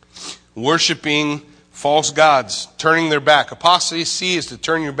 Worshiping false gods, turning their back. Apostasy is to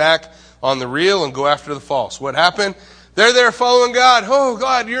turn your back on the real and go after the false. What happened? They're there following God. Oh,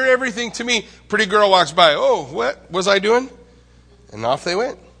 God, you're everything to me. Pretty girl walks by. Oh, what was I doing? And off they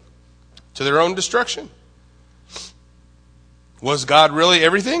went to their own destruction. Was God really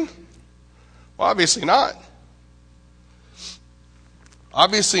everything? Well, obviously not.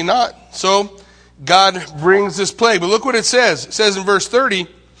 Obviously not. So God brings this plague. But look what it says. It says in verse 30,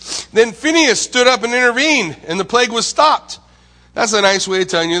 then Phinehas stood up and intervened, and the plague was stopped. That's a nice way of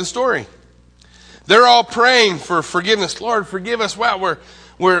telling you the story. They're all praying for forgiveness. Lord, forgive us. Wow,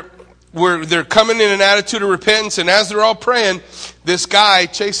 they're coming in an attitude of repentance, and as they're all praying, this guy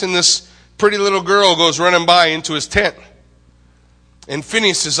chasing this pretty little girl goes running by into his tent. And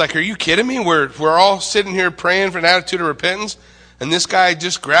Phinehas is like, are you kidding me? We're all sitting here praying for an attitude of repentance, and this guy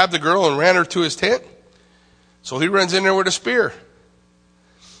just grabbed the girl and ran her to his tent. So he runs in there with a spear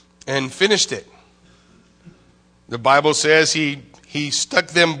and finished it. The Bible says he stuck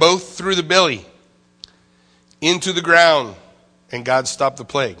them both through the belly into the ground, and God stopped the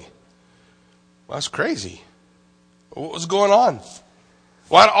plague. Well, that's crazy. What was going on?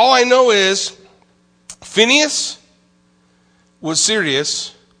 Well, all I know is Phinehas was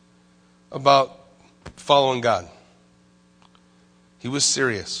serious about following God. He was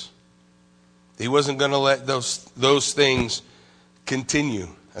serious. He wasn't going to let those things continue.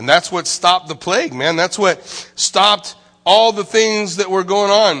 And that's what stopped the plague, man. That's what stopped all the things that were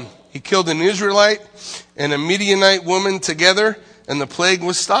going on. He killed an Israelite and a Midianite woman together, and the plague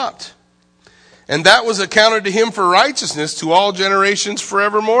was stopped. And that was accounted to him for righteousness to all generations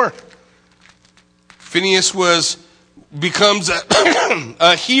forevermore. Phinehas becomes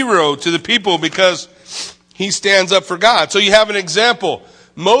a hero to the people because he stands up for God. So you have an example.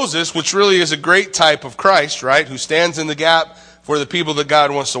 Moses, which really is a great type of Christ, right? Who stands in the gap for the people that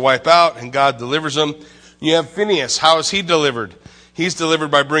God wants to wipe out, and God delivers them. You have Phinehas. How is he delivered? He's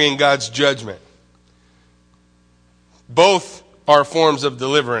delivered by bringing God's judgment. Both are forms of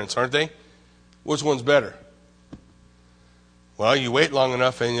deliverance, aren't they? Which one's better? Well, you wait long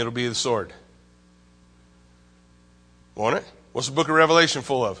enough and it'll be the sword. Won't it? What's the book of Revelation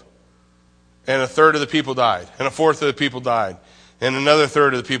full of? And a third of the people died, and a fourth of the people died, and another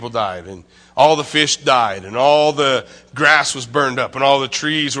third of the people died, and all the fish died, and all the grass was burned up, and all the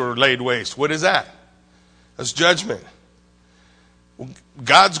trees were laid waste. What is that? That's judgment.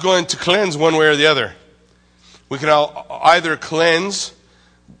 God's going to cleanse one way or the other. We can either cleanse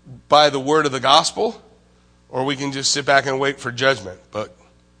by the word of the gospel, or we can just sit back and wait for judgment. But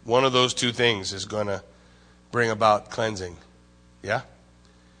one of those two things is going to bring about cleansing. Yeah?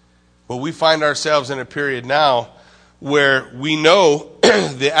 Well, we find ourselves in a period now where we know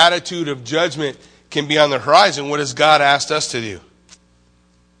the attitude of judgment can be on the horizon. What has God asked us to do?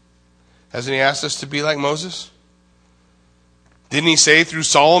 Hasn't he asked us to be like Moses? Didn't he say through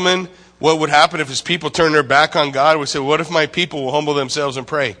Solomon what would happen if his people turned their back on God? We say, what if my people will humble themselves and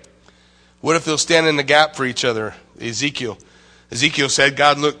pray? What if they'll stand in the gap for each other? Ezekiel said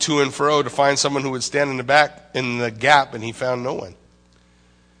God looked to and fro to find someone who would stand in the gap, and he found no one.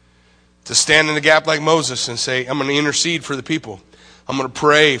 To stand in the gap like Moses and say, I'm going to intercede for the people. I'm going to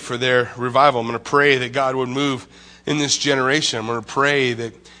pray for their revival. I'm going to pray that God would move in this generation. I'm going to pray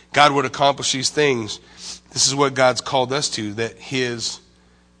that God would accomplish these things. This is what God's called us to, that his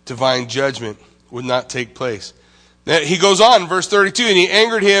divine judgment would not take place. Now, he goes on in verse 32, and he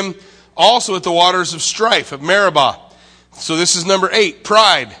angered him also at the waters of strife of Meribah. So this is number 8,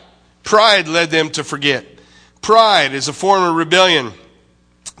 pride. Pride led them to forget. Pride is a form of rebellion.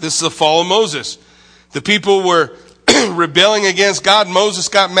 This is the fall of Moses. The people were rebelling against God. Moses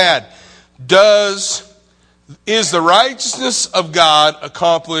got mad. Is the righteousness of God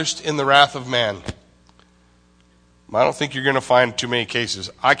accomplished in the wrath of man? I don't think you're going to find too many cases.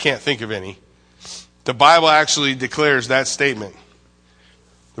 I can't think of any. The Bible actually declares that statement.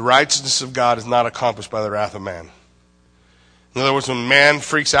 The righteousness of God is not accomplished by the wrath of man. In other words, when man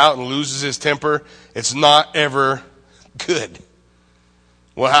freaks out and loses his temper, it's not ever good.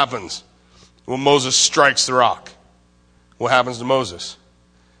 What happens? Well, Moses strikes the rock. What happens to Moses?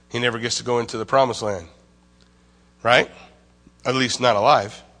 He never gets to go into the promised land. Right? At least not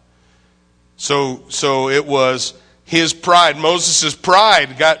alive. So it was his pride. Moses'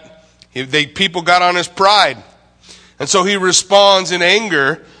 pride people got on his pride. And so he responds in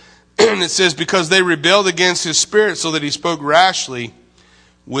anger. And it says, because they rebelled against his spirit, so that he spoke rashly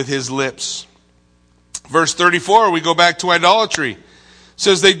with his lips. Verse 34, we go back to idolatry. It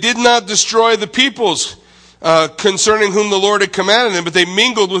says, they did not destroy the peoples concerning whom the Lord had commanded them, but they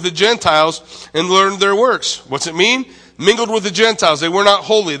mingled with the Gentiles and learned their works. What's it mean? Mingled with the Gentiles. They were not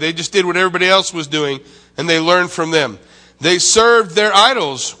holy. They just did what everybody else was doing, and they learned from them. They served their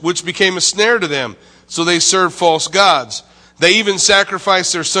idols, which became a snare to them. So they served false gods. They even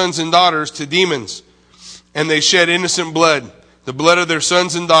sacrificed their sons and daughters to demons. And they shed innocent blood, the blood of their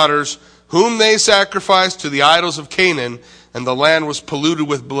sons and daughters, whom they sacrificed to the idols of Canaan, and the land was polluted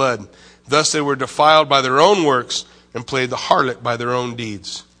with blood. Thus they were defiled by their own works and played the harlot by their own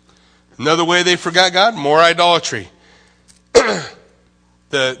deeds. Another way they forgot God, more idolatry.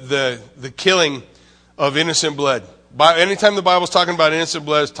 The killing of innocent blood. Anytime the Bible's talking about innocent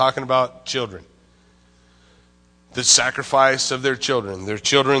blood, it's talking about children. The sacrifice of their children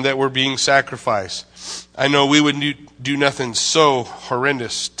that were being sacrificed. I know we would do nothing so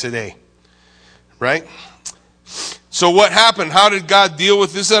horrendous today. Right? So what happened? How did God deal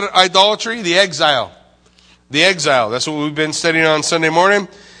with this idolatry? The exile. The exile. That's what we've been studying on Sunday morning.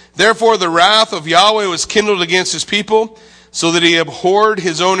 Therefore the wrath of Yahweh was kindled against his people, so that he abhorred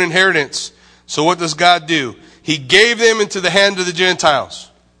his own inheritance. So what does God do? He gave them into the hand of the Gentiles.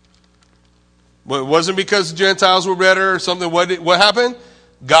 But it wasn't because the Gentiles were better or something. What happened?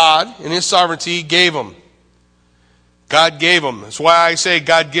 God, in his sovereignty, gave them. God gave them. That's why I say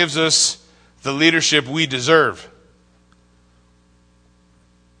God gives us the leadership we deserve.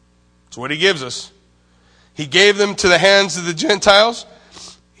 That's what he gives us. He gave them to the hands of the Gentiles.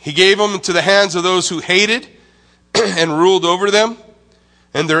 He gave them to the hands of those who hated and ruled over them.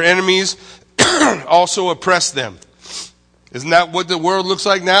 And their enemies also oppressed them. Isn't that what the world looks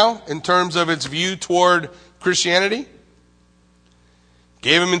like now in terms of its view toward Christianity?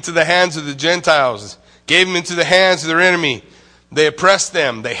 Gave them into the hands of the Gentiles. Gave them into the hands of their enemy. They oppressed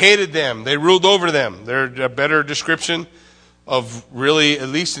them. They hated them. They ruled over them. They're a better description of really, at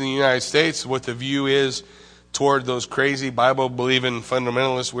least in the United States, what the view is toward those crazy Bible-believing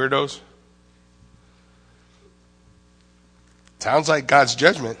fundamentalist weirdos. Sounds like God's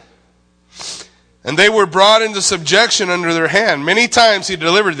judgment. And they were brought into subjection under their hand. Many times he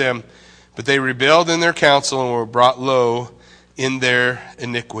delivered them, But they rebelled in their counsel and were brought low in their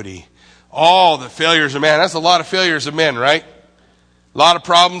iniquity. All the failures of man. That's a lot of failures of men, right? A lot of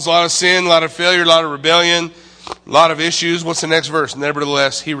problems, a lot of sin, a lot of failure, a lot of rebellion, a lot of issues. What's the next verse?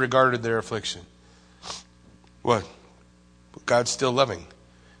 Nevertheless, he regarded their affliction. What? God's still loving.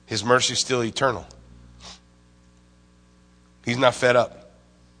 His mercy is still eternal. He's not fed up.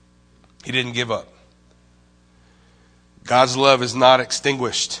 He didn't give up. God's love is not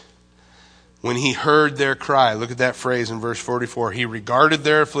extinguished. When he heard their cry, look at that phrase in verse 44. He regarded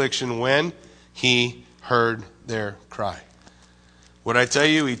their affliction when he heard their cry. What I tell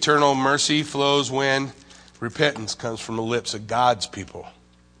you, eternal mercy flows when repentance comes from the lips of God's people.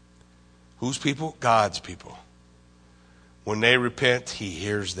 Whose people? God's people. When they repent, he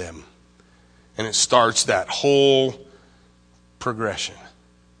hears them. And it starts that whole progression.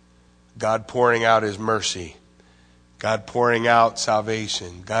 God pouring out his mercy. God pouring out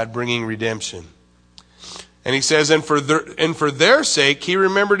salvation. God bringing redemption. And he says, and for their sake, he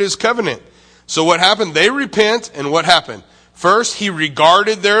remembered his covenant. So what happened? They repent, and what happened? First, he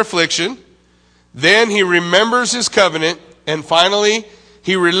regarded their affliction. Then he remembers his covenant. And finally,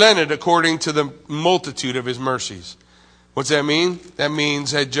 he relented according to the multitude of his mercies. What's that mean? That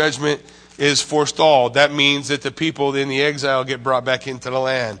means that judgment is forestalled. That means that the people in the exile get brought back into the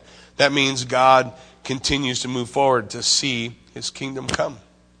land. That means God continues to move forward to see his kingdom come.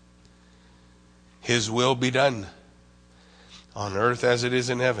 His will be done on earth as it is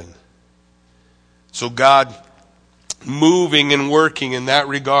in heaven. So God moving and working in that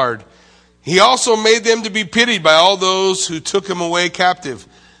regard. He also made them to be pitied by all those who took him away captive.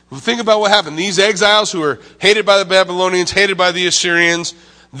 Think about what happened. These exiles who were hated by the Babylonians, hated by the Assyrians,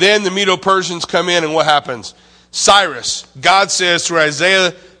 then the Medo-Persians come in, and what happens? Cyrus, God says through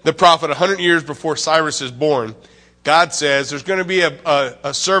Isaiah the prophet 100 years before Cyrus is born, God says there's going to be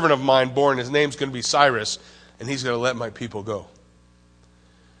a servant of mine born. His name's going to be Cyrus, and he's going to let my people go.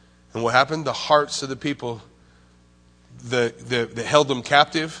 And what happened? The hearts of the people that held them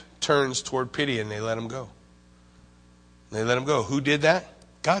captive turns toward pity, and they let them go. They let them go. Who did that?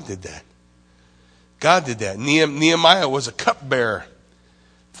 God did that. God did that. Nehemiah was a cupbearer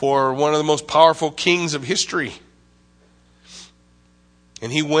for one of the most powerful kings of history.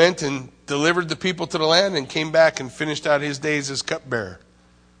 And he went and delivered the people to the land and came back and finished out his days as cupbearer.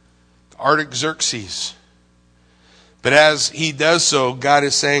 Artaxerxes. But as he does so, God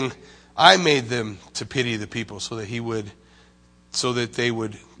is saying, I made them to pity the people so that they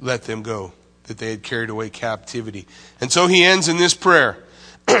would let them go, that they had carried away captivity. And so he ends in this prayer.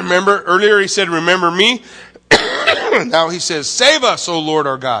 Remember, earlier he said, remember me. Now he says, save us, O Lord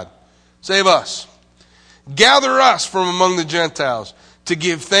our God. Save us. Gather us from among the Gentiles to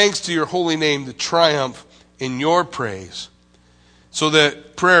give thanks to your holy name, to triumph in your praise. So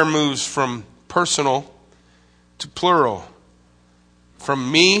that prayer moves from personal to plural.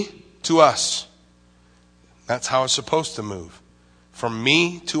 From me to us. That's how it's supposed to move. From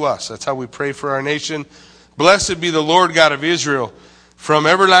me to us. That's how we pray for our nation. Blessed be the Lord God of Israel, from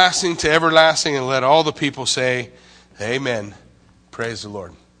everlasting to everlasting, and let all the people say, amen. Praise the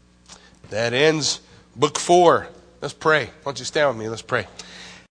Lord. That ends book 4. Let's pray. Why don't you stand with me? Let's pray.